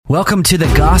Welcome to the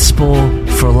Gospel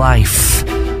for Life.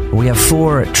 We have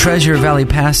 4 Treasure Valley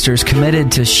pastors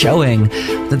committed to showing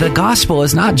that the gospel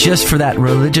is not just for that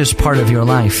religious part of your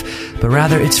life, but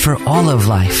rather it's for all of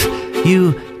life.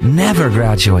 You never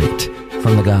graduate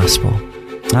from the gospel.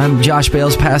 I'm Josh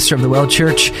Bales, pastor of the Well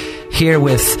Church, here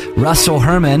with Russell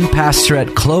Herman, pastor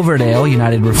at Cloverdale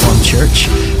United Reformed Church,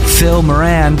 Phil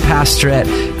Moran, pastor at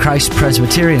Christ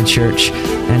Presbyterian Church,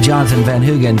 and Jonathan Van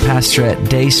Hoogen, pastor at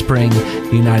Dayspring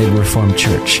United Reformed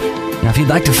Church. Now, if you'd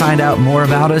like to find out more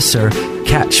about us or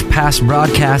catch past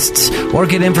broadcasts or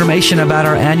get information about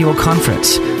our annual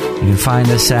conference, you can find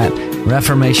us at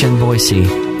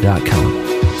reformationboise.com.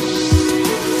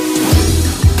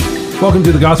 Welcome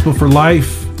to the Gospel for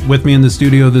Life. With me in the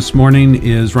studio this morning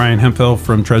is Ryan Hemphill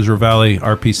from Treasure Valley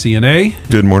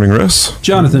RPCNA. Good morning, Russ.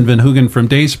 Jonathan Van Hoogen from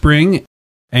Dayspring,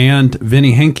 and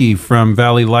Vinny Henke from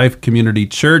Valley Life Community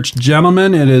Church.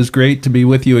 Gentlemen, it is great to be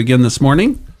with you again this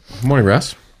morning. Good morning,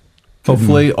 Russ.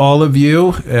 Hopefully all of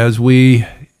you, as we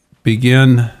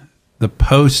begin the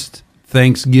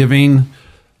post-Thanksgiving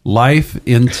life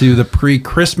into the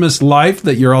pre-Christmas life,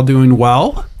 that you're all doing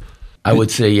well. I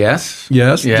would say yes.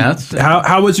 Yes? Yes.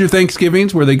 How was your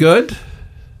Thanksgivings? Were they good?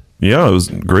 Yeah, it was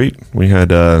great. We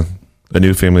had a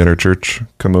new family at our church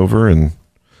come over and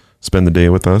spend the day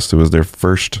with us. It was their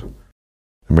first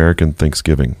American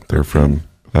Thanksgiving. They're from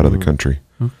out of the country.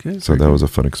 Okay. So that was a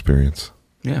fun experience.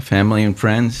 Yeah, family and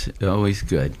friends, always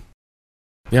good.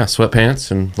 Yeah, sweatpants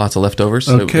and lots of leftovers.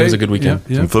 So Okay. it was a good weekend.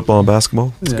 Some football and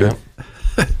basketball. It's good.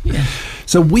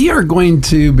 So we are going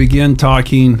to begin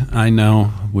talking. I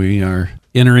know we are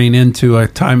entering into a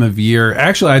time of year.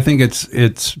 Actually, I think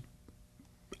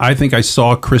I think I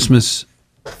saw Christmas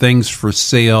things for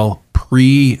sale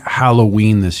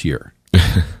pre-Halloween this year.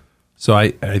 So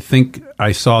I think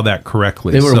I saw that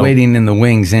correctly. They were waiting in the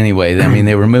wings anyway. I mean,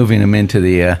 they were moving them into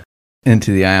the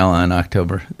aisle on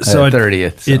October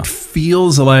 30th. It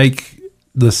feels like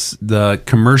the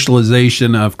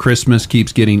commercialization of Christmas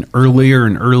keeps getting earlier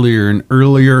and earlier and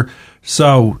earlier.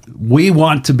 So we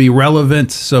want to be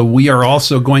relevant. So we are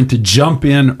also going to jump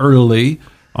in early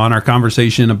on our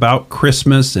conversation about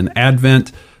Christmas and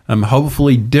Advent,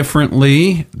 hopefully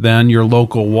differently than your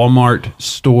local Walmart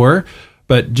store.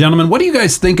 But gentlemen, what do you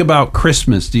guys think about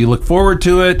Christmas? Do you look forward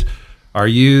to it? Are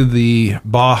you the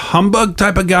bah humbug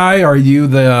type of guy? Are you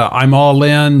the I'm all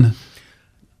in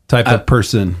type of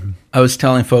person? I was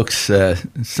telling folks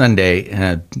Sunday,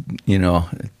 as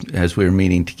we were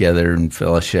meeting together in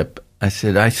fellowship, I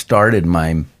said I started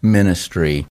my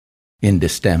ministry in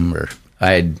December.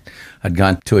 I'd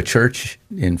gone to a church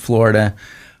in Florida.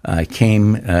 I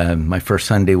came, my first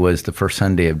Sunday was the first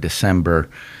Sunday of December.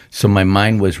 So my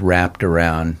mind was wrapped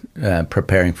around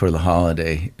preparing for the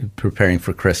holiday, preparing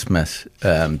for Christmas,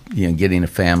 getting a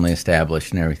family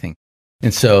established and everything.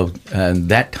 And so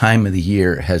that time of the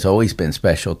year has always been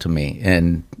special to me.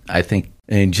 And I think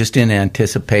just in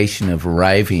anticipation of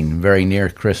arriving very near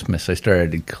Christmas, I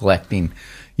started collecting,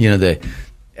 the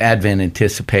Advent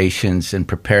anticipations and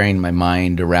preparing my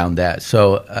mind around that.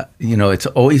 So, it's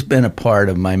always been a part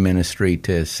of my ministry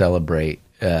to celebrate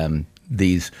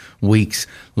these weeks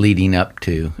leading up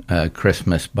to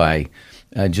Christmas by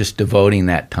just devoting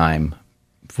that time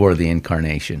for the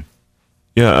incarnation.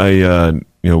 Yeah,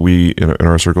 we in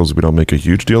our circles, we don't make a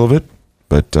huge deal of it,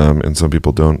 but and some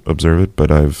people don't observe it.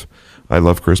 But I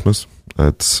love Christmas.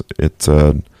 It's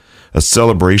a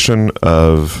celebration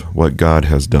of what God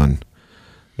has done,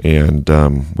 and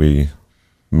we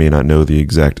may not know the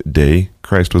exact day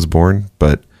Christ was born,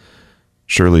 but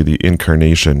surely the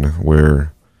incarnation,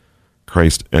 where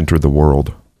Christ entered the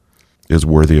world, is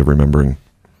worthy of remembering.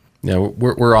 Yeah,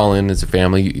 we're all in as a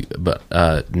family, but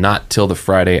not till the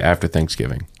Friday after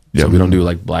Thanksgiving. Yep. So we don't do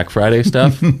like Black Friday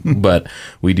stuff, but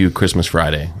we do Christmas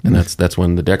Friday, and that's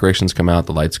when the decorations come out,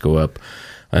 the lights go up,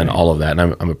 and all of that.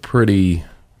 And I'm a pretty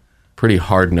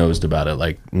hard-nosed about it.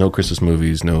 Like no Christmas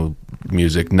movies, no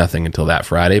music, nothing until that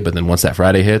Friday. But then once that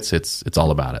Friday hits, it's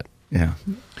all about it. Yeah.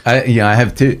 I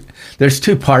have two. There's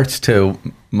two parts to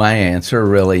my answer,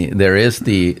 really. There is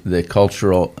the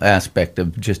cultural aspect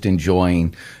of just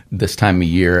enjoying this time of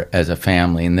year as a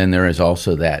family, and then there is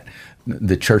also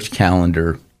the church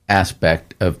calendar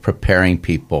aspect of preparing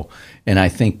people. And I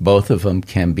think both of them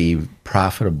can be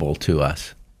profitable to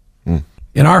us.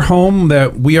 In our home,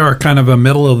 that we are kind of a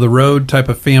middle of the road type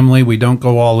of family. We don't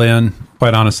go all in.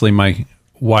 Quite honestly, my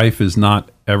wife is not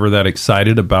ever that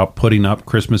excited about putting up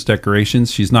Christmas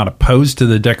decorations. She's not opposed to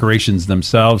the decorations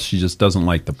themselves. She just doesn't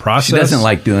like the process. She doesn't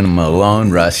like doing them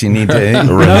alone, Russ. You need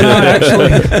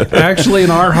to. Actually,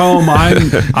 in our home,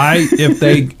 if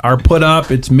they are put up,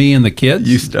 it's me and the kids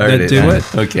You started that do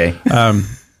it. Okay.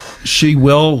 She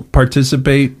will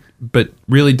participate, but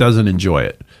really doesn't enjoy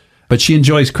it. But she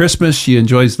enjoys Christmas. She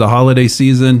enjoys the holiday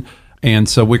season. And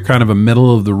so we're kind of a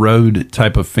middle of the road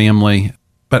type of family.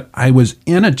 But I was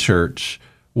in a church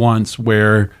once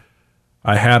where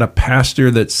I had a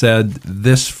pastor that said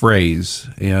this phrase,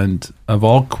 and of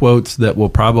all quotes that will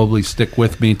probably stick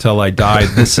with me till I die,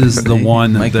 this is the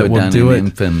one Might that go will down do in it.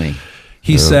 infamy.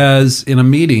 He says in a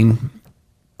meeting,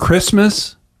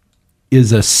 Christmas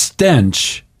is a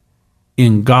stench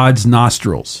in God's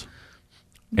nostrils.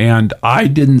 And I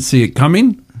didn't see it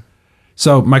coming.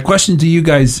 So my question to you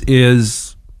guys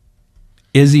is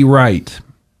he right?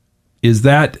 Is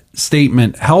that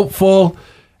statement helpful?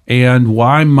 And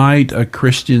why might a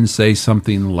Christian say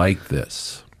something like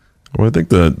this? Well, I think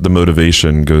the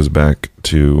motivation goes back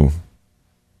to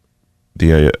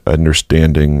the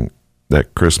understanding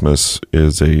that Christmas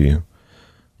is a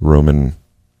Roman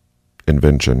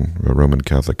invention, a Roman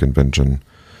Catholic invention,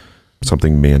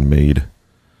 something man-made,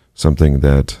 something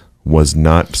that was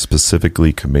not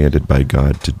specifically commanded by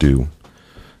God to do.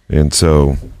 And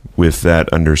so with that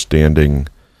understanding,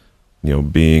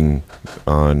 being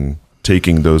on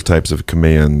taking those types of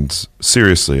commands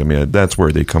seriously, I mean, that's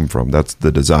where they come from. That's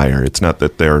the desire. It's not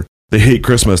that they hate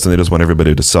Christmas and they just want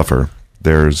everybody to suffer.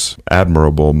 There's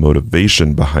admirable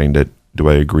motivation behind it. Do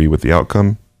I agree with the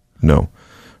outcome? No.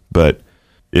 But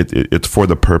it's for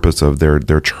the purpose of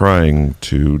they're trying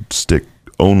to stick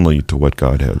only to what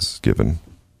God has given.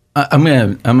 I'm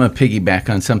gonna piggyback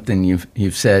on something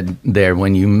you've said there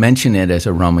when you mention it as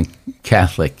a Roman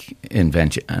Catholic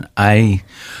invention. I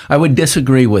would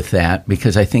disagree with that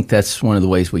because I think that's one of the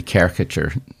ways we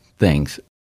caricature things.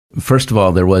 First of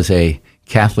all, there was a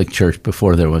Catholic Church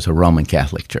before there was a Roman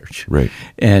Catholic Church, Right?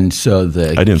 And so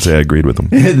I didn't say I agreed with them.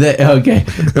 Okay,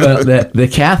 well, the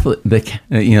Catholic,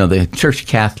 the Church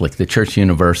Catholic, the Church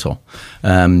Universal.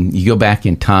 You go back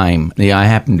in time. I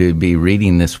happened to be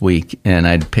reading this week, and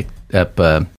I'd picked up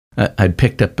a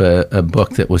book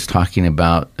that was talking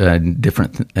about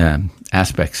different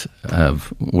aspects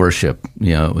of worship.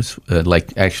 It was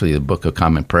like actually the Book of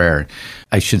Common Prayer.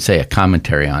 I should say a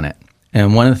commentary on it.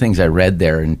 And one of the things I read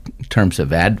there in terms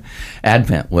of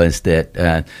Advent was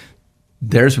that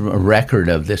there's a record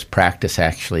of this practice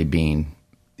actually being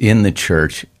in the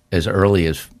church as early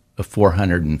as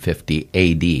 450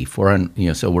 A.D.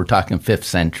 So we're talking 5th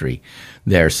century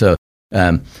there. So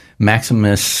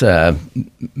Maximus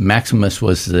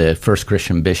was the first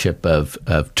Christian bishop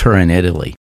of Turin,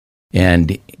 Italy.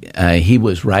 And he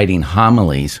was writing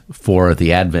homilies for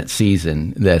the Advent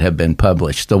season that have been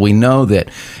published. So we know that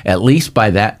at least by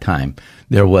that time,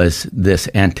 there was this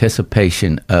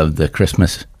anticipation of the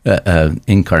Christmas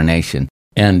incarnation.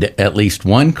 And at least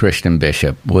one Christian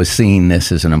bishop was seeing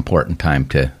this as an important time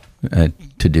to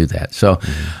do that. So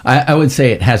I would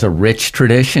say it has a rich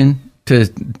tradition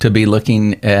to be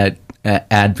looking at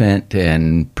Advent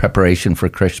and preparation for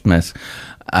Christmas.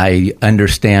 I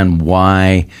understand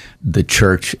why the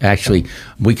church actually,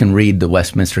 we can read the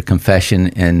Westminster Confession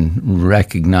and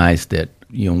recognize that,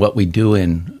 what we do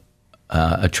in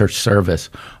a church service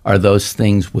are those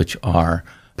things which are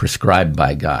prescribed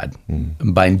by God,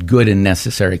 by good and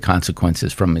necessary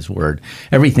consequences from His Word.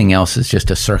 Everything else is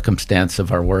just a circumstance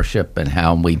of our worship and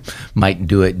how we might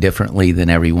do it differently than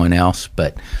everyone else.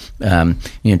 But,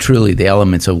 truly the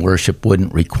elements of worship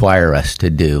wouldn't require us to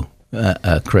do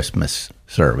a Christmas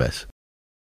service.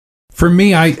 For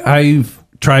me, I've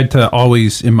tried to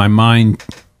always, in my mind,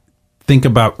 think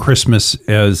about Christmas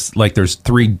as like there's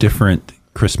 3 different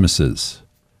Christmases.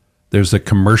 There's a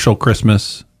commercial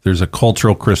Christmas, there's a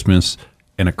cultural Christmas,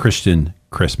 and a Christian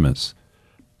Christmas.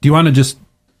 Do you want to just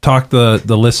talk the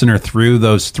listener through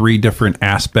those 3 different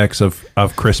aspects of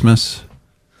Christmas?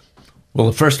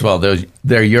 Well, first of all,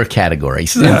 they're your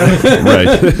categories,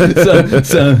 Right.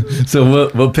 so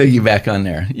we'll piggyback on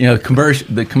there.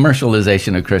 The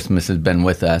commercialization of Christmas has been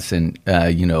with us, and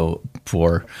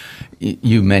for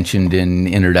you mentioned in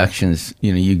introductions,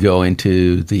 you go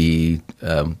into the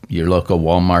your local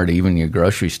Walmart, even your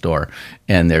grocery store,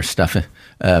 and there's stuff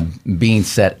being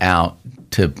set out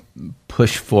to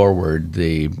push forward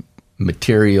the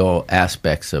material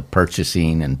aspects of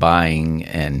purchasing and buying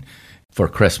and for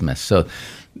Christmas. So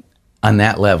on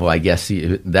that level, I guess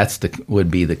would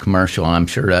be the commercial. I'm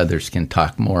sure others can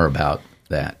talk more about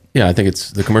that. Yeah, I think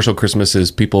it's the commercial Christmas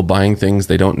is people buying things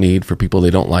they don't need for people they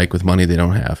don't like with money they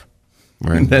don't have.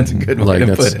 Right? That's a good way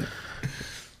to put it.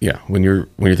 Yeah, when you're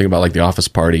thinking about like the office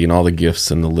party and all the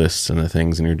gifts and the lists and the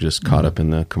things, and you're just caught up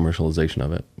in the commercialization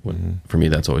of it. For me,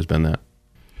 that's always been that.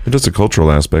 And just a cultural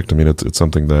aspect. I mean, it's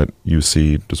something that you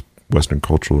see just Western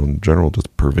culture in general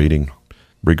just pervading,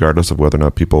 regardless of whether or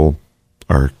not people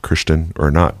are Christian or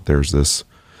not. There's this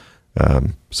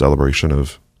celebration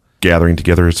of gathering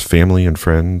together as family and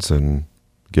friends and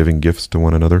giving gifts to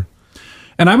one another.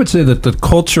 And I would say that the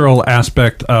cultural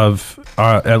aspect of,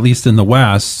 at least in the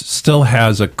West, still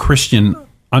has a Christian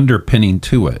underpinning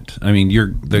to it. I mean,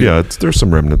 there's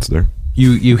some remnants there.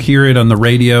 You hear it on the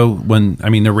radio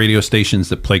the radio stations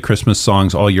that play Christmas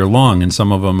songs all year long, and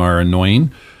some of them are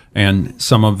annoying, and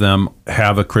some of them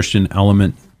have a Christian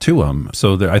element to them.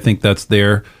 So I think that's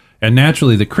there. And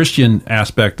naturally, the Christian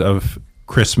aspect of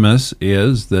Christmas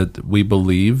is that we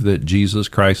believe that Jesus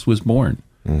Christ was born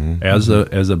as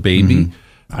a baby. Mm-hmm.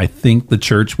 I think the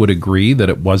church would agree that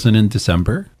it wasn't in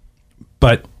December,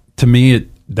 but to me,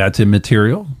 that's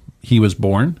immaterial. He was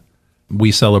born.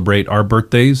 We celebrate our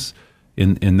birthdays.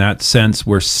 In that sense,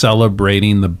 we're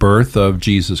celebrating the birth of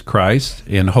Jesus Christ,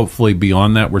 and hopefully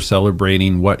beyond that, we're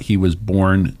celebrating what he was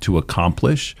born to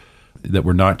accomplish, that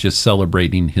we're not just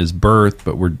celebrating his birth,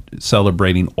 but we're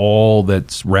celebrating all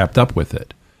that's wrapped up with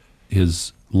it,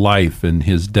 his life and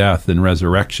his death and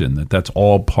resurrection, that's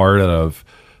all part of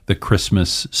the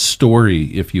Christmas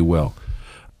story, if you will.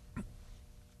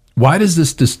 Why does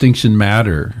this distinction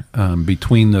matter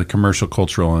between the commercial,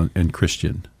 cultural, and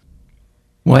Christian?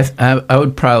 Well, I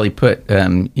would probably put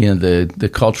the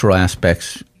cultural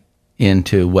aspects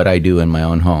into what I do in my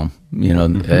own home.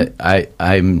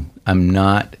 I'm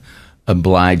not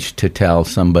obliged to tell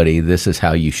somebody this is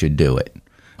how you should do it.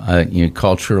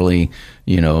 Culturally,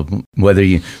 whether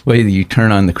you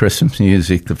turn on the Christmas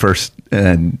music the first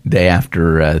day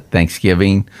after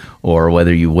Thanksgiving, or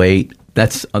whether you wait,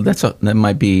 that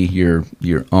might be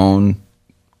your own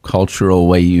cultural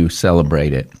way you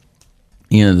celebrate it.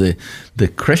 The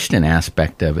Christian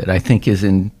aspect of it, I think, is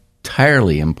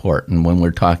entirely important when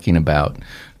we're talking about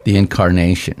the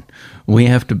incarnation. We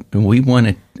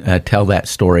want to tell that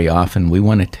story often. We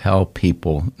want to tell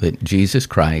people that Jesus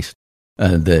Christ,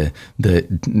 who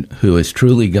is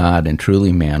truly God and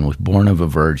truly man, was born of a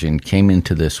virgin, came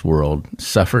into this world,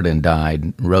 suffered and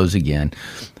died, rose again,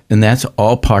 and that's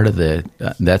all part of the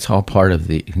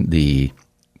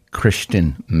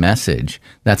Christian message.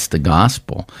 That's the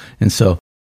gospel. And so,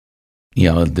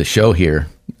 the show here,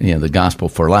 the Gospel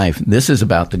for Life, this is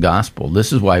about the gospel.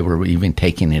 This is why we're even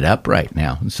taking it up right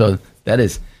now. And so that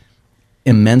is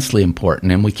immensely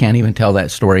important, and we can't even tell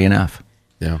that story enough.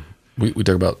 Yeah. We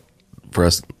talk about, for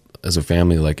us as a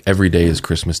family, like every day is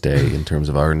Christmas Day in terms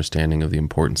of our understanding of the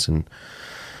importance and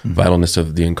vitalness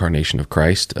of the incarnation of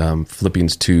Christ.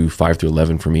 Philippians 2,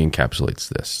 5-11 for me encapsulates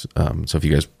this. So if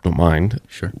you guys don't mind,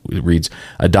 sure. It reads,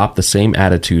 "Adopt the same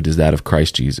attitude as that of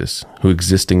Christ Jesus, who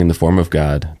existing in the form of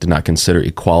God, did not consider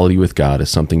equality with God as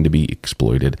something to be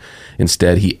exploited.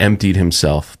 Instead, he emptied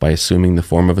himself by assuming the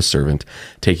form of a servant,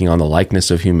 taking on the likeness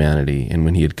of humanity. And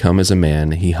when he had come as a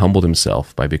man, he humbled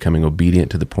himself by becoming obedient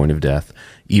to the point of death,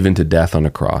 even to death on a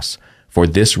cross. For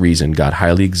this reason, God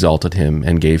highly exalted him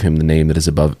and gave him the name that is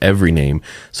above every name,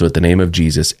 so at the name of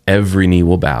Jesus, every knee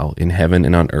will bow in heaven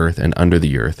and on earth and under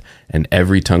the earth, and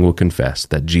every tongue will confess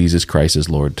that Jesus Christ is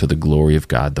Lord, to the glory of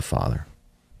God the Father."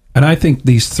 And I think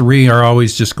these three are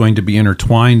always just going to be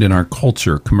intertwined in our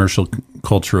culture, commercial,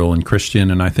 cultural, and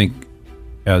Christian. And I think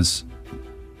as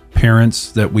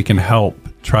parents that we can help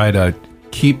try to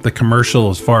keep the commercial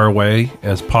as far away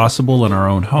as possible in our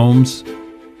own homes,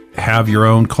 have your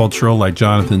own cultural, like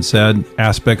Jonathan said,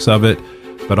 aspects of it,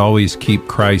 but always keep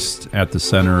Christ at the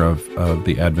center of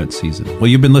the Advent season. Well,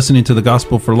 you've been listening to The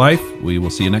Gospel for Life. We will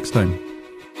see you next time.